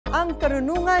Ang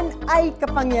karunungan ay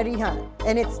kapangyarihan.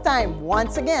 And it's time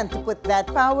once again to put that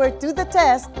power to the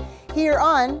test here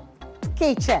on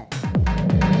K-Check.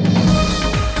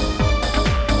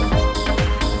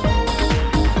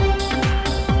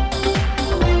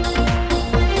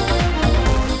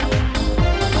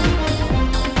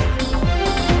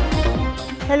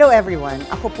 Hello everyone,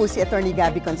 ako po si Attorney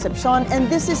Gabby Concepcion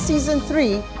and this is Season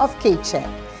 3 of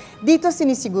K-Check. Dito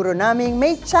sinisiguro naming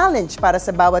may challenge para sa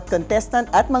bawat contestant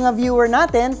at mga viewer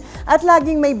natin at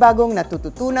laging may bagong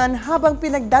natututunan habang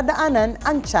pinagdadaanan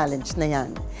ang challenge na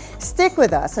yan. Stick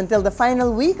with us until the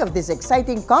final week of this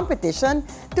exciting competition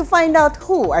to find out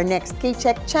who our next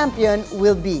K-Check champion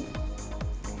will be.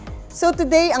 So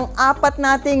today, ang apat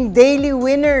nating daily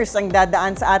winners ang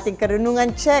dadaan sa ating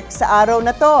Karunungan Check sa araw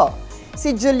na to.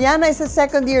 Si Juliana is a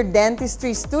second-year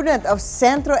dentistry student of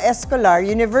Centro Escolar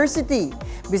University.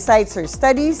 Besides her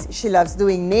studies, she loves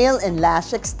doing nail and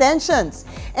lash extensions.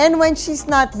 And when she's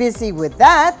not busy with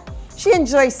that, she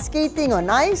enjoys skating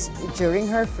on ice during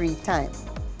her free time.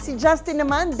 Si Justin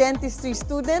naman, dentistry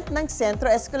student ng Centro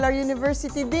Escolar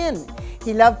University din.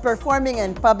 He loved performing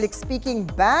and public speaking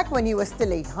back when he was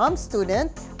still a hum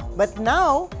student, but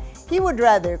now, he would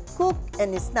rather cook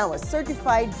and is now a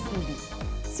certified foodie.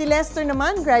 Si Lester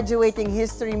naman, graduating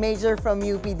history major from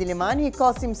UP Diliman, he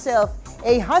calls himself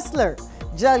a hustler,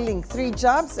 juggling 3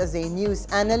 jobs as a news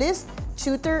analyst,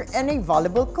 tutor, and a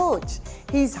volleyball coach.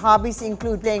 His hobbies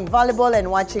include playing volleyball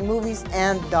and watching movies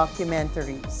and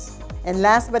documentaries. And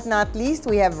last but not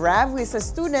least, we have Rav, who is a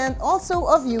student also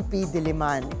of UP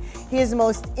Diliman. He is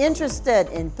most interested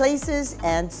in places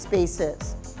and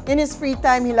spaces. In his free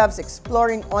time, he loves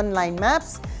exploring online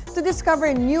maps to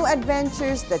discover new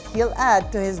adventures that he'll add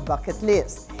to his bucket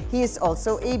list. He is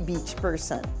also a beach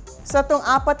person. So itong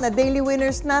apat na daily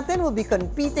winners natin will be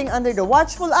competing under the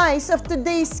watchful eyes of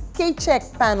today's K-Check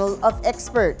panel of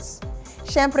experts.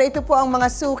 Siyempre, ito po ang mga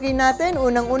suki natin.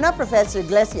 Unang-una, Professor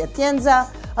Glessy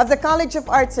Atienza of the College of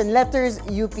Arts and Letters,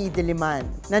 UP Diliman.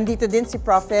 Nandito din si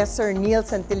Professor Neil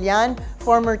Santillan,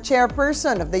 former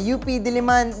chairperson of the UP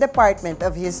Diliman Department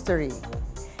of History.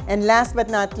 And last but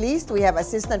not least, we have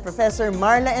Assistant Professor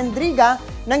Marla Endriga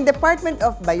ng Department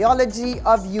of Biology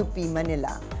of UP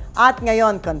Manila. At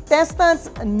ngayon, contestants,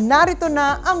 narito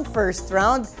na ang first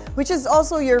round, which is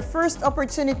also your first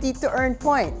opportunity to earn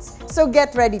points. So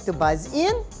get ready to buzz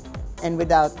in, and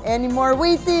without any more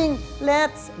waiting,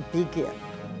 let's begin.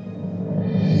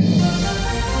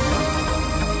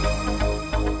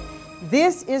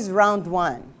 This is round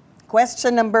 1.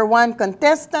 Question number 1,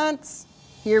 contestants,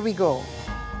 here we go.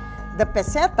 The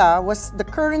peseta was the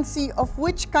currency of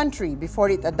which country before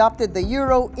it adopted the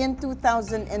euro in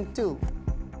 2002?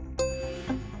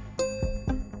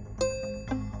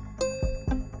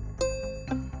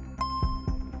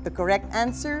 The correct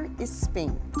answer is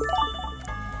Spain.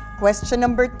 Question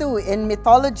number 2, in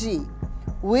mythology,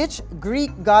 which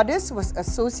Greek goddess was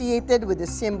associated with the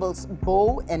symbols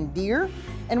bow and deer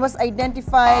and was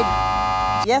identified,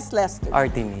 yes, Lester?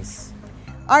 Artemis.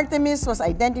 Artemis was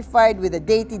identified with the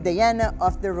deity Diana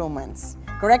of the Romans.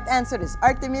 Correct answer is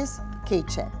Artemis.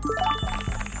 K-Check.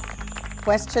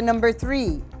 Question number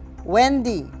 3.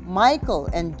 Wendy, Michael,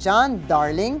 and John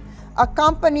Darling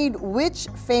accompanied which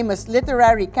famous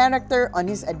literary character on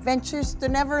his adventures to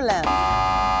Neverland?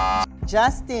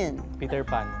 Justin. Peter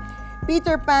Pan.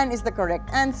 Peter Pan is the correct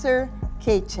answer.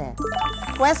 K-Check.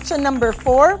 Question number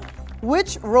 4.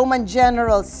 Which Roman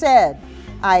general said,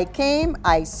 I came,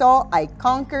 I saw, I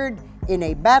conquered in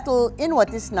a battle in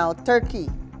what is now Turkey?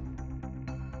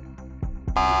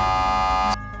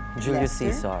 Julius Lester?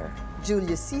 Caesar.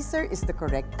 Julius Caesar is the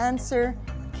correct answer.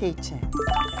 K-Check.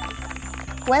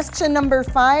 Question number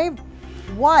 5.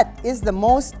 What is the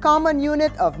most common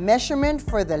unit of measurement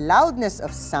for the loudness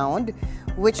of sound,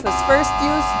 which was first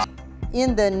used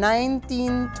in the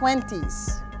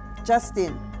 1920s?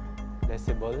 Justin.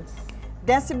 Decibels.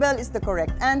 Decibel is the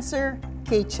correct answer.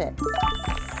 K-Check.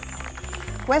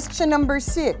 Question number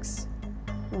 6.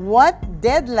 What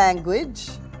dead language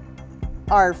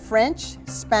are French,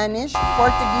 Spanish,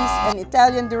 Portuguese, and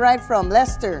Italian derived from?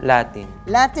 Lester? Latin.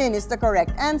 Latin is the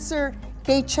correct answer.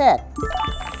 K-Check.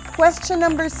 Question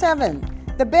number 7.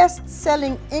 The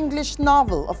best-selling English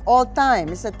novel of all time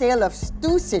is A Tale of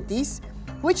Two Cities,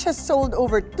 which has sold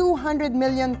over 200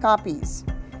 million copies.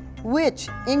 Which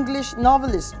English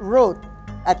novelist wrote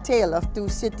A Tale of Two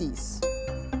Cities?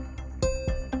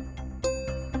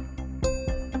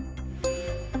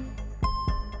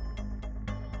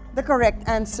 The correct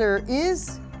answer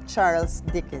is Charles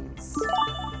Dickens.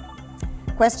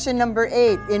 Question number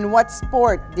 8. In what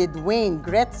sport did Wayne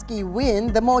Gretzky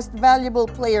win the Most Valuable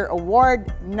Player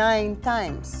award 9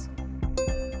 times?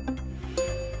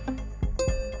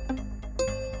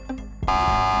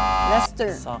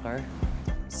 Lester. Soccer.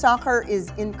 Soccer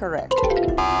is incorrect.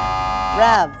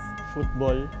 Rav.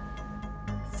 Football.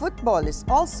 Football is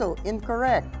also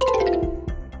incorrect.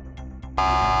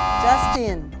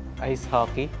 Justin. Ice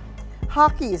hockey.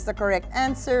 Hockey is the correct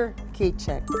answer.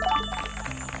 K-check.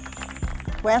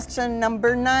 Question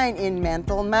number 9 in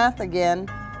mental math again.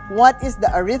 What is the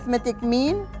arithmetic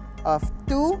mean of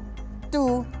 2,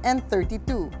 2, and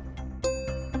 32?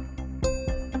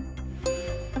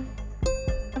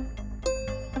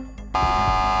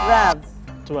 Rav.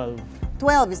 12.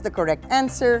 12 is the correct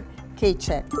answer.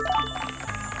 K-check.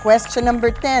 Question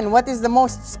number 10. What is the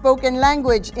most spoken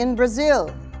language in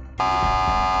Brazil?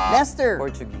 Lester.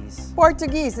 Portuguese.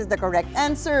 Portuguese is the correct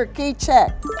answer.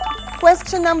 K-check.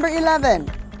 Question number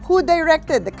 11. Who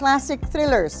directed the classic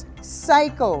thrillers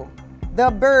Psycho,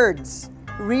 The Birds,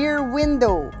 Rear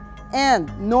Window, and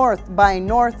North by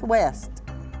Northwest?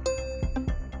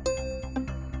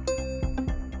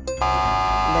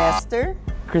 Lester.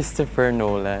 Christopher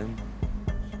Nolan.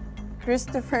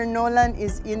 Christopher Nolan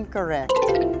is incorrect.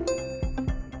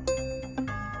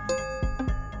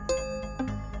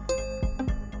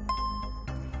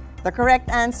 The correct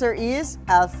answer is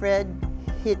Alfred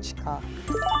Hitchcock.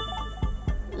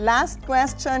 Last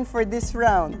question for this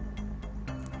round.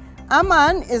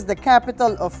 Amman is the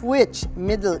capital of which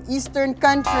Middle Eastern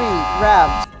country,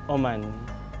 Rav? Oman.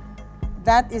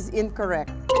 That is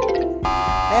incorrect.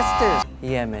 Lester.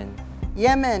 Yemen.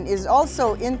 Yemen is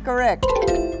also incorrect.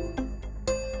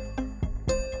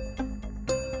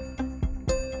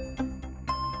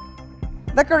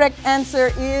 The correct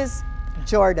answer is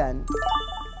Jordan.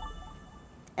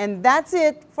 And that's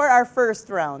it for our first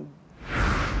round.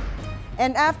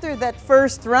 And after that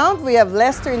first round, we have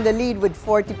Lester in the lead with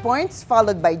 40 points,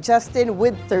 followed by Justin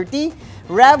with 30,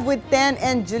 Rav with 10,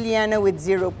 and Juliana with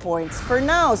 0 points for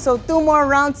now. So 2 more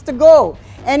rounds to go.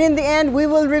 And in the end, we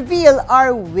will reveal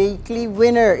our weekly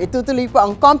winner. Itutuloy po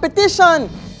ang competition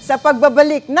sa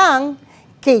pagbabalik ng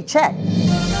K-Check.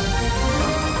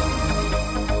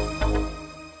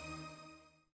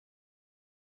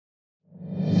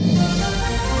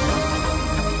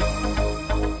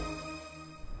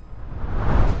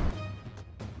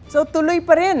 So tuloy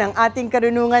pa rin ang ating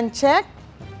Karunungan Check.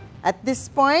 At this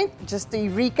point, just to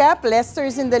recap, Lester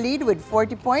is in the lead with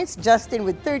 40 points, Justin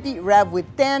with 30, Rav with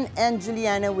 10, and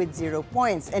Juliana with 0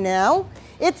 points. And now,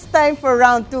 it's time for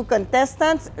round 2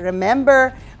 contestants.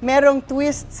 Remember, merong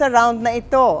twist sa round na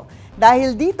ito.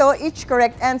 Dahil dito, each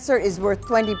correct answer is worth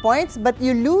 20 points, but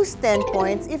you lose 10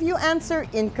 points if you answer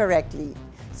incorrectly.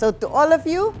 So to all of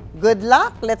you, good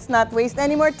luck. Let's not waste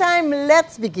any more time.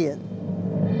 Let's begin.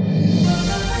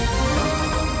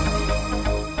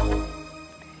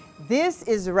 This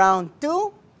is round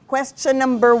 2, question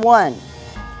number 1.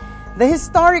 The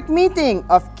historic meeting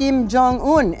of Kim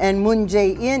Jong-un and Moon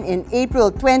Jae-in in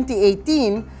April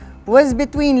 2018 was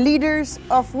between leaders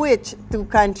of which 2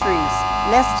 countries?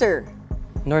 Lester.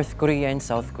 North Korea and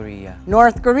South Korea.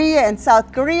 North Korea and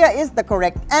South Korea is the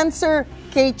correct answer.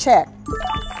 K-check.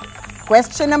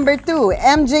 Question number 2.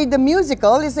 MJ the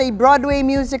Musical is a Broadway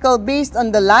musical based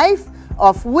on the life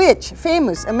of which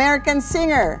famous American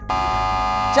singer?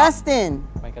 Justin.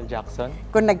 Michael Jackson.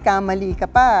 Kung nagkamali ka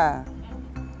pa,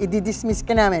 i-dismiss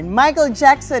ka namin. Michael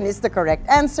Jackson is the correct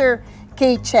answer.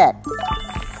 K-check.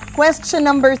 Question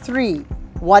number 3.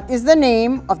 What is the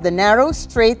name of the narrow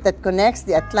strait that connects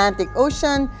the Atlantic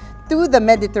Ocean to the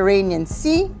Mediterranean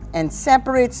Sea and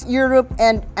separates Europe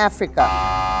and Africa?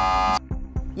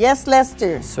 Yes,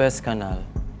 Lester. Suez Canal.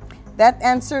 That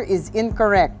answer is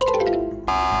incorrect.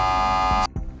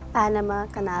 Panama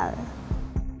Canal.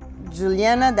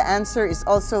 Juliana, the answer is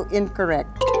also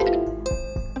incorrect.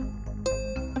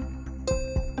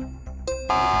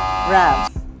 Rav.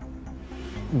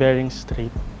 Bering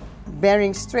Strait.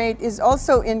 Bering Strait is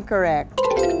also incorrect.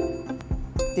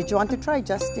 Did you want to try,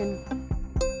 Justin?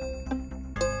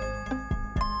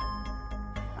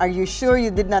 Are you sure you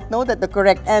did not know that the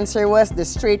correct answer was the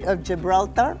Strait of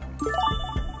Gibraltar?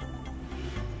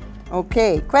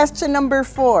 Okay, question number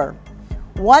 4.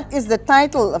 What is the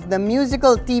title of the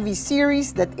musical TV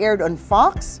series that aired on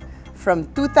Fox from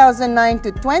 2009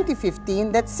 to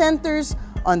 2015 that centers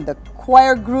on the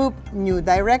choir group New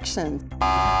Directions?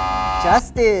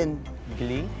 Justin.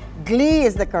 Glee. Glee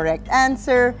is the correct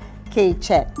answer.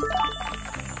 K-check.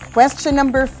 Question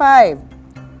number 5.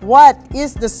 What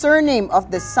is the surname of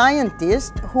the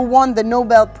scientist who won the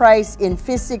Nobel Prize in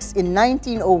Physics in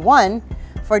 1901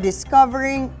 for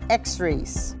discovering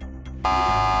X-rays?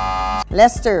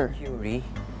 Lester. Curie.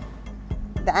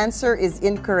 The answer is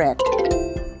incorrect.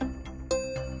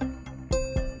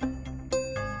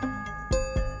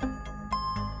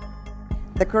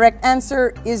 The correct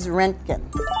answer is Röntgen.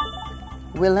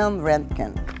 Wilhelm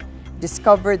Röntgen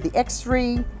discovered the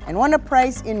X-ray and won a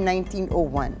prize in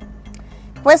 1901.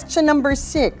 Question number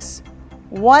 6.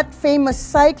 What famous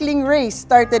cycling race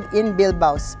started in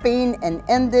Bilbao, Spain and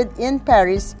ended in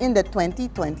Paris in the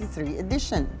 2023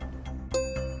 edition?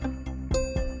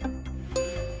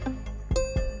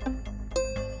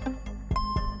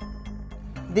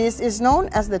 This is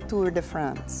known as the Tour de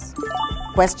France.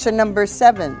 Question number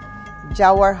 7.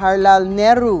 Jawaharlal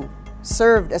Nehru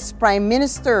served as Prime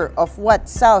Minister of what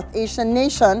South Asian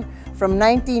nation from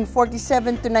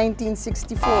 1947 to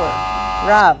 1964?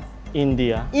 Rav.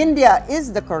 India. India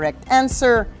is the correct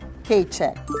answer.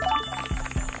 K-check.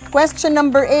 Question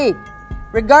number 8.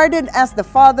 Regarded as the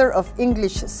father of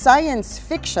English science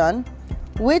fiction,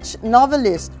 which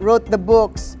novelist wrote the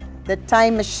books The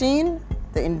Time Machine,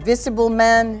 The Invisible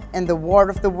Man, and The War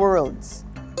of the Worlds?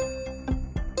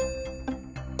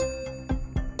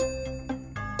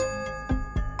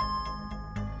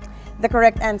 The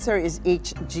correct answer is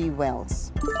H.G.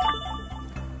 Wells.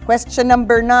 Question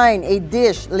number 9. A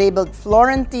dish labeled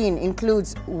Florentine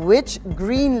includes which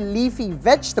green leafy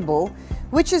vegetable,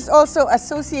 which is also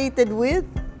associated with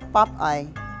Popeye?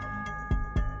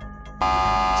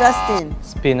 Justin.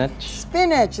 Spinach.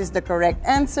 Spinach is the correct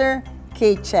answer.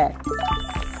 K-check.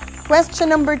 Question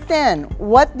number 10.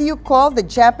 What do you call the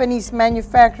Japanese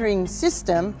manufacturing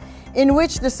system in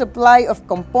which the supply of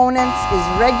components is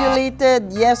regulated?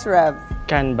 Yes, Rav.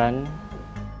 Kanban.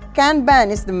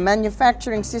 Kanban is the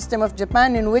manufacturing system of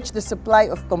Japan in which the supply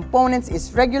of components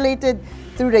is regulated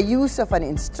through the use of an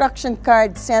instruction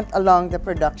card sent along the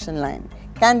production line.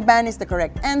 Kanban is the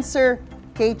correct answer.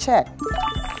 K-check.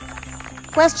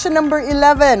 Question number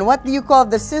 11. What do you call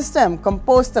the system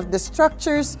composed of the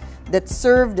structures that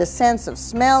serve the sense of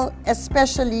smell,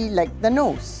 especially like the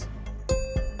nose?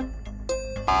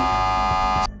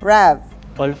 Rav.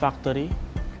 Olfactory.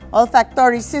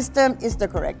 Olfactory system is the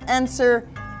correct answer.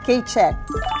 K-check.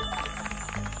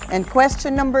 And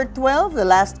question number 12, the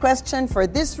last question for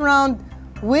this round.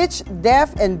 Which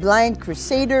deaf and blind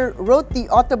crusader wrote the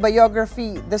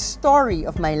autobiography The Story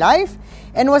of My Life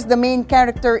and was the main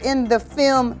character in the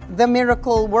film The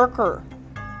Miracle Worker?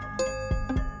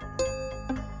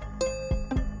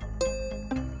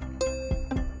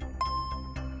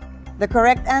 The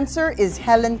correct answer is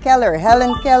Helen Keller.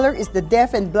 Helen Keller is the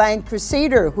deaf and blind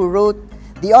crusader who wrote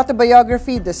the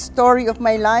autobiography The Story of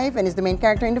My Life and is the main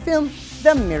character in the film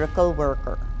The Miracle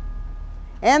Worker.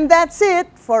 And that's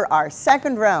it for our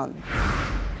second round.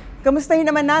 Kamustahin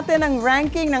naman natin ang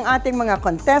ranking ng ating mga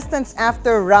contestants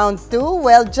after round 2.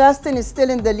 Well, Justin is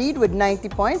still in the lead with 90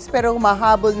 points pero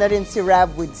humahabol na rin si Rab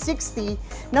with 60.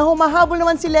 Na humahabol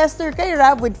naman si Lester kay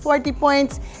Rab with 40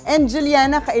 points and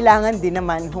Juliana kailangan din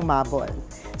naman humabol.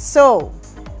 So,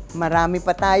 marami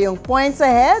pa tayong points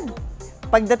ahead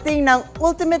pagdating ng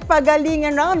ultimate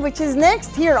pagalingan round which is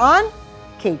next here on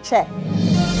K-Check.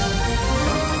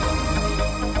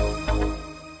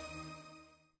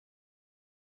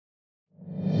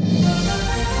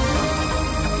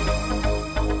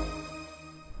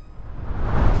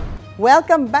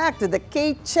 Welcome back to the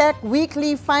K-Check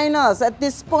Weekly Finals. At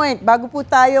this point, bago po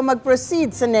tayo mag-proceed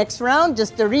sa next round,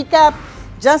 just to recap,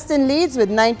 Justin leads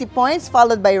with 90 points,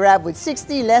 followed by Rab with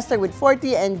 60, Lester with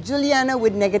 40, and Juliana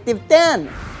with -10.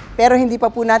 Pero hindi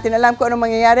pa po natin alam kung anong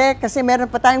mangyayari kasi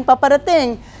meron pa tayong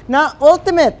paparating na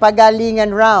ultimate pagalingan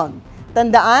round.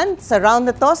 Tandaan, sa round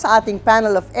na to, sa ating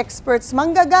panel of experts,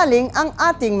 manggagaling ang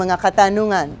ating mga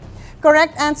katanungan.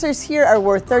 Correct answers here are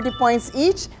worth 30 points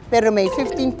each, pero may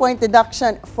 15-point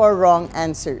deduction for wrong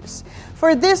answers.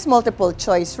 For this multiple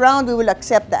choice round, we will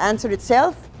accept the answer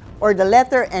itself or the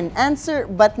letter and answer,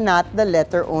 but not the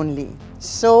letter only.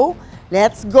 So,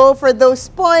 let's go for those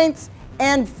points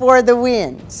and for the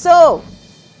win. So,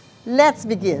 let's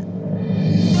begin.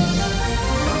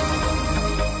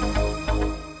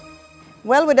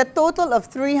 Well, with a total of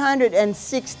 360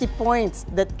 points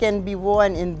that can be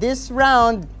won in this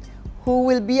round, who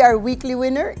will be our weekly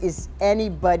winner is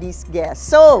anybody's guess.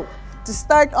 So, to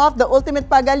start off the ultimate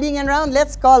pagalingan round,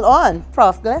 let's call on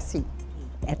Prof. Glassy.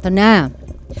 Eto na.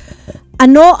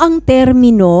 Ano ang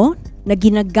termino na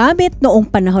ginagamit noong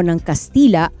panahon ng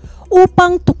Kastila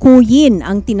upang tukuyin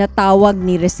ang tinatawag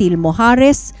ni Resil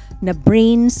Mojares na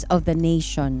brains of the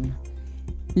nation?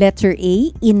 Letter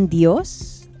A,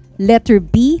 Indios. Letter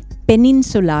B,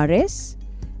 Peninsulares.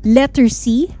 Letter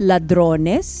C,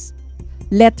 Ladrones.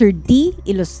 Letter D,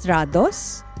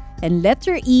 Ilustrados. And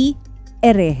letter E,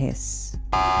 Herejes.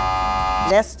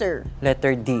 Lester.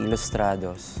 Letter D,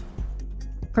 Ilustrados.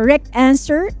 Correct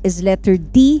answer is letter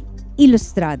D,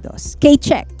 Ilustrados.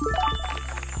 K-check.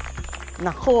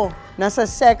 Nako, nasa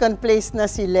second place na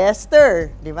si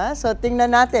Lester, di ba? So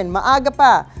tingnan natin, maaga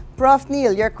pa. Prof.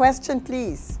 Neil, your question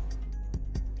please.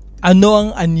 Ano ang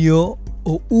anyo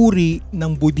o uri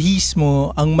ng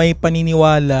Budhismo ang may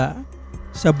paniniwala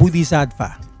sa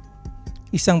Bodhisattva?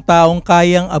 Isang taong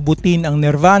kayang abutin ang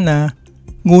nirvana,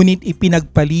 ngunit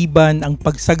ipinagpaliban ang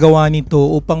pagsagawa nito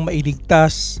upang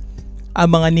mailigtas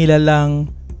ang mga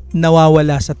nilalang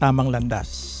nawawala sa tamang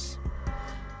landas.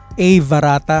 A.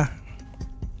 Varata,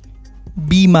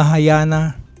 B.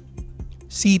 Mahayana,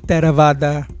 C.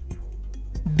 Theravada,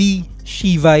 D.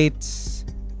 Shivites,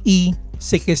 E.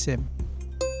 Sikhism.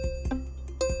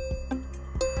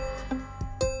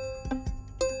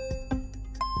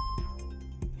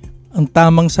 Ang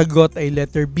tamang sagot ay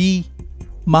letter B,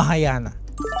 Mahayana.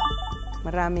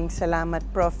 Maraming salamat,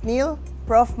 Prof. Neil.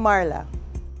 Prof. Marla.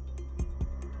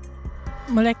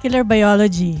 Molecular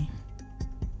biology.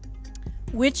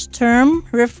 Which term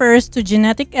refers to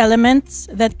genetic elements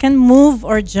that can move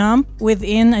or jump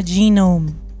within a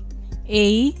genome?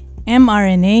 A.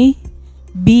 mRNA,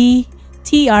 B.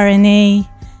 tRNA,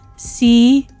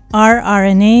 C.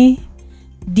 rRNA,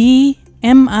 D.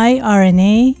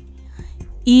 miRNA,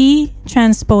 E.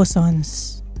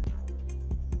 Transposons.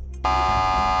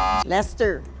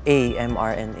 Lester. A.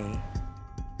 mRNA.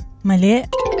 Mali.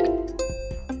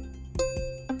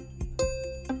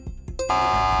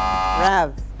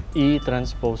 Rav. E.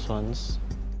 Transposons.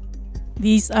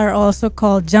 These are also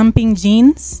called jumping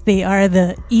genes. They are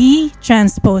the E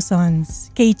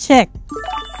transposons. K-check.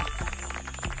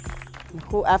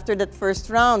 Naku, after that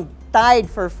first round, tied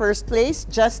for first place,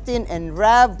 Justin and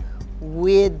Rav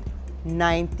with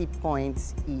 90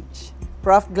 points each.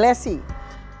 Prof. Glessy.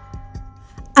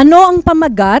 Ano ang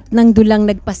pamagat ng dulang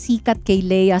nagpasikat kay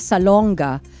Lea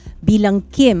Salonga bilang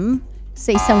Kim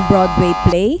sa isang Broadway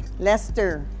play?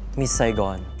 Lester. Miss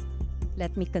Saigon.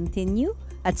 Let me continue.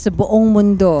 At sa buong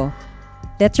mundo.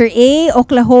 Letter A,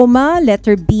 Oklahoma.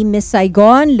 Letter B, Miss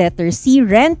Saigon. Letter C,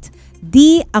 Rent.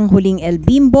 D, Ang Huling El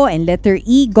Bimbo. And letter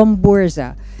E,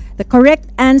 Gomburza. The correct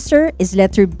answer is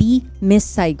letter B, Miss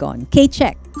Saigon.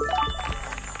 K-check.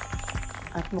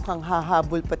 At mukhang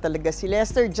hahabol pa talaga si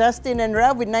Lester. Justin and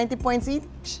Rav with 90 points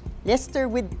each.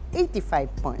 Lester with 85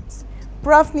 points.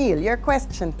 Prof. Neil, your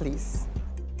question please.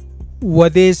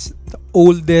 What is the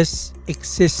oldest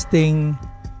existing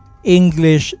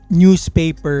English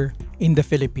newspaper in the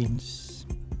Philippines?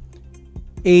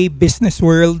 A. Business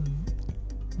World,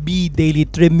 B. Daily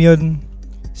Tribune,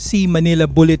 C. Manila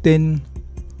Bulletin,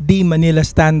 D. Manila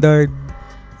Standard,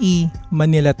 E.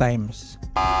 Manila Times.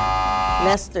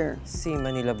 Lester. C.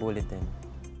 Manila Bulletin.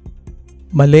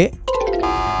 Mali.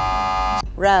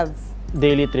 Rav.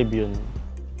 Daily Tribune.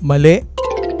 Mali.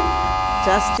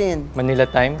 Justin. Manila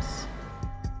Times.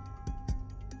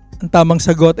 Ang tamang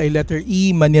sagot ay letter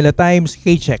E, Manila Times.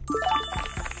 K-check.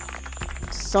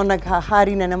 So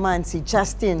naghahari na naman si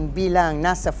Justin bilang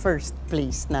nasa first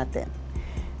place natin.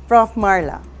 Prof.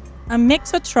 Marla. A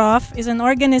mixotroph is an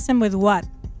organism with what?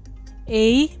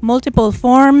 A. Multiple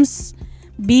forms.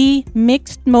 B.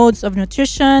 Mixed modes of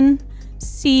nutrition.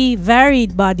 C.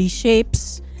 Varied body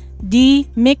shapes. D.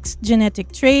 Mixed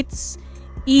genetic traits.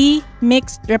 E.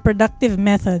 Mixed reproductive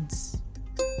methods.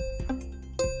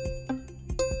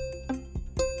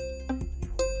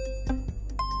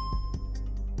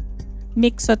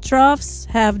 Mixotrophs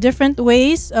have different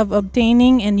ways of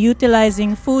obtaining and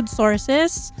utilizing food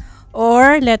sources,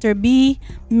 or letter B,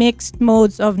 mixed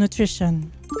modes of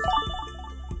nutrition.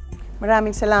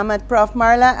 Maraming salamat, Prof.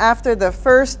 Marla. After the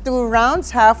first two rounds,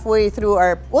 halfway through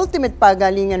our ultimate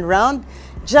pagalingan round,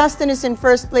 Justin is in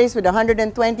first place with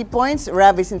 120 points,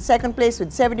 Rav is in second place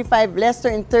with 75, Lester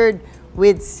in third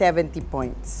with 70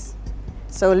 points.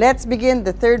 So let's begin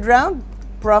the third round.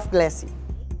 Prof. Glessy.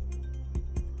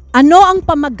 Ano ang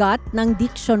pamagat ng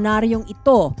diksyonaryong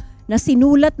ito na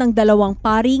sinulat ng dalawang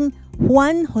paring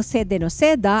Juan Jose de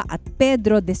Noceda at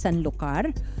Pedro de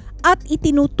Sanlúcar at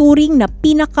itinuturing na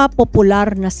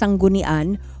pinaka-popular na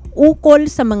sanggunian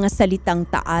ukol sa mga salitang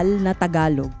taal na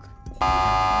Tagalog?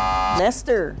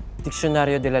 Lester.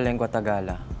 Diccionario de la Lengua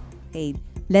Tagala. Okay,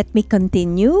 let me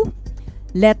continue.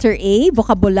 Letter A,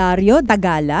 Vocabulario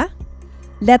Tagala.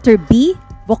 Letter B,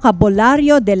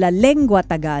 Vocabulario de la Lengua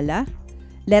Tagala.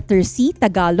 Letter C,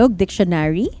 Tagalog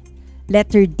Dictionary.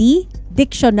 Letter D,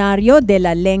 Diccionario de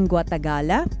la Lengua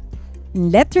Tagala.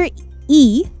 Letter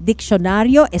E,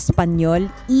 Diccionario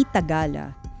Espanyol y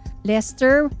Tagala.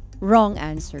 Lester, wrong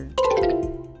answer.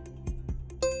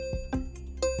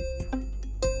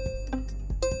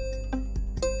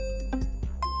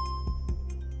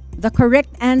 The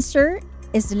correct answer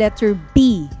is letter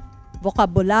B,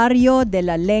 Vocabulario de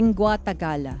la Lengua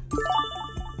Tagala.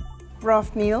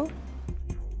 Prof. Neil?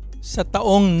 Sa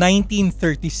taong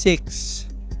 1936,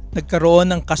 nagkaroon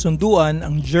ng kasunduan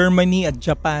ang Germany at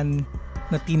Japan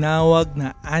na tinawag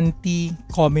na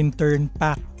Anti-Comintern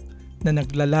Pact na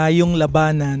naglalayong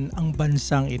labanan ang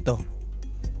bansang ito.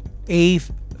 A.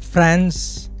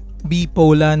 France, B.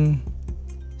 Poland,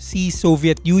 C.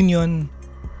 Soviet Union,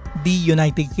 D.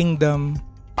 United Kingdom,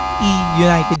 E.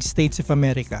 United States of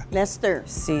America. Lester?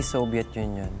 C. Soviet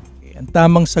Union. Okay, ang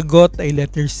tamang sagot ay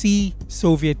letter C,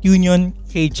 Soviet Union.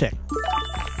 K-check.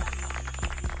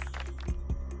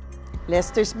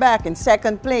 Lester's back in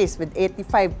second place with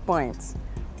 85 points.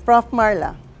 Prof.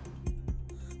 Marla?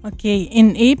 Okay,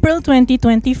 in April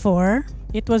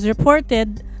 2024, it was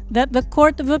reported that the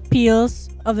Court of Appeals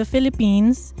of the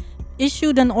Philippines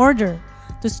issued an order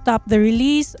to stop the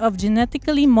release of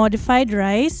genetically modified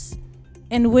rice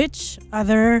and which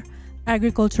other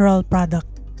agricultural product?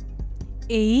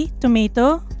 A.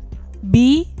 Tomato,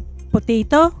 B.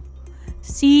 Potato,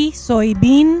 C.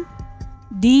 Soybean,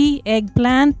 D.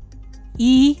 Eggplant,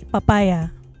 E. Papaya.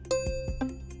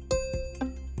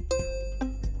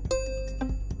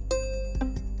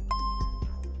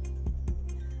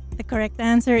 The correct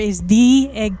answer is D.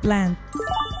 Eggplant.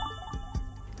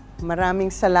 Maraming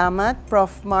salamat,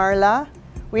 Prof. Marla.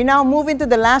 We now move into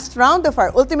the last round of our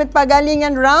Ultimate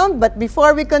Pagalingan round. But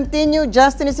before we continue,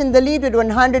 Justin is in the lead with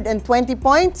 120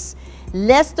 points.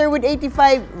 Lester with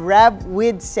 85, Rab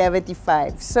with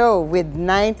 75. So, with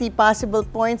 90 possible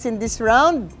points in this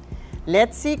round,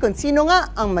 let's see kung sino nga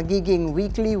ang magiging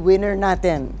weekly winner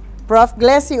natin. Prof.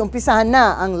 Glessy, umpisahan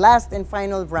na ang last and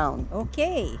final round.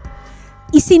 Okay.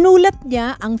 Isinulat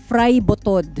niya ang Fray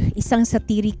Botod, isang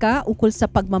satirika ukol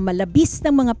sa pagmamalabis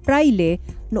ng mga praile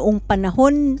noong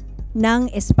panahon ng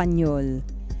Espanyol.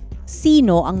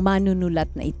 Sino ang manunulat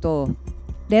na ito?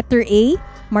 Letter A,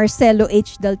 Marcelo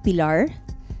H. Del Pilar.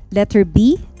 Letter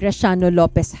B, Graciano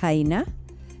Lopez Haina.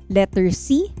 Letter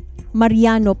C,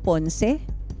 Mariano Ponce.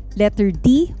 Letter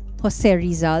D, Jose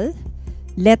Rizal.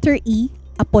 Letter E,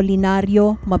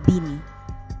 Apolinario Mabini.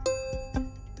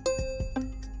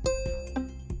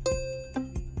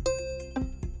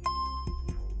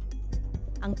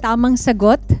 Ang tamang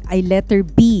sagot ay letter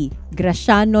B,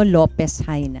 Graciano Lopez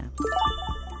Haina.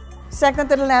 Second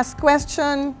to the last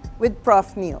question with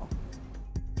Prof. Neil.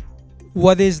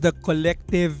 What is the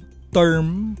collective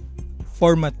term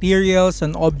for materials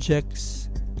and objects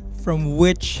from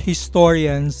which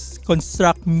historians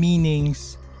construct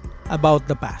meanings about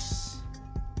the past?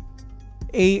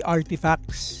 A.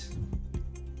 Artifacts,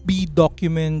 B.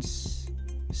 Documents,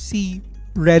 C.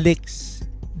 Relics,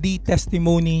 D.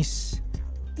 Testimonies,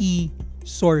 E.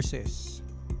 Sources.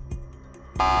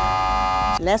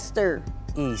 Lester?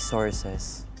 E.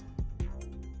 Sources.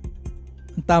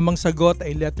 Ang tamang sagot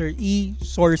ay letter E.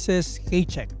 Sources.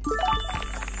 K-check.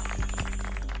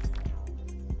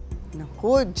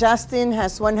 Naku, Justin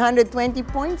has 120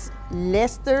 points.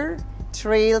 Lester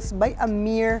trails by a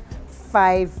mere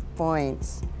 5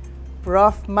 points.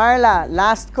 Prof. Marla,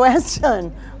 last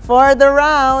question for the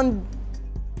round.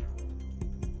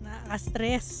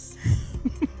 Nakaka-stress.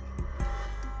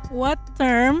 What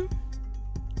term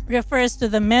refers to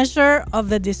the measure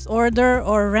of the disorder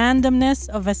or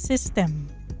randomness of a system?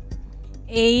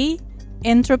 A.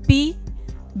 Entropy,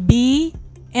 B.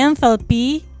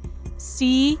 Enthalpy,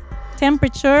 C.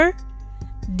 Temperature,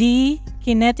 D.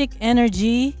 Kinetic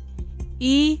energy,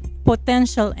 E.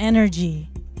 Potential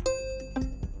energy.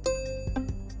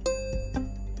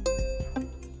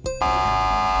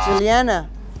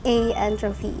 Juliana? A.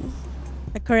 Entropy.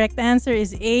 The correct answer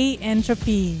is A.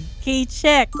 Entropy.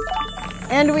 K-check.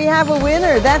 And we have a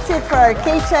winner. That's it for our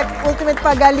K-Check Ultimate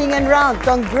Pagalingan round.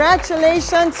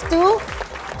 Congratulations to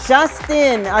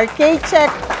Justin, our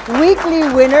K-Check weekly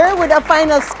winner with a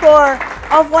final score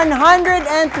of 120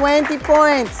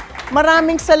 points.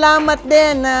 Maraming salamat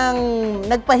din ng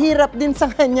nagpahirap din sa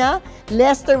kanya.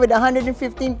 Lester with 115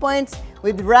 points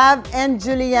with Rav and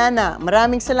Juliana.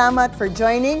 Maraming salamat for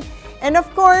joining. And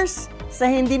of course, sa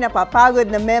hindi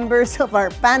napapagod na members of our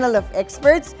panel of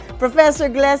experts, Professor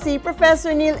Glessy,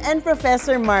 Professor Neil, and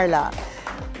Professor Marla.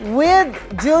 With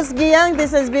Jules Giang,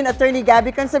 this has been Attorney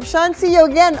Gabby Concepcion. See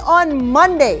you again on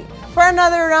Monday for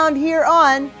another round here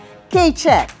on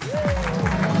K-Check.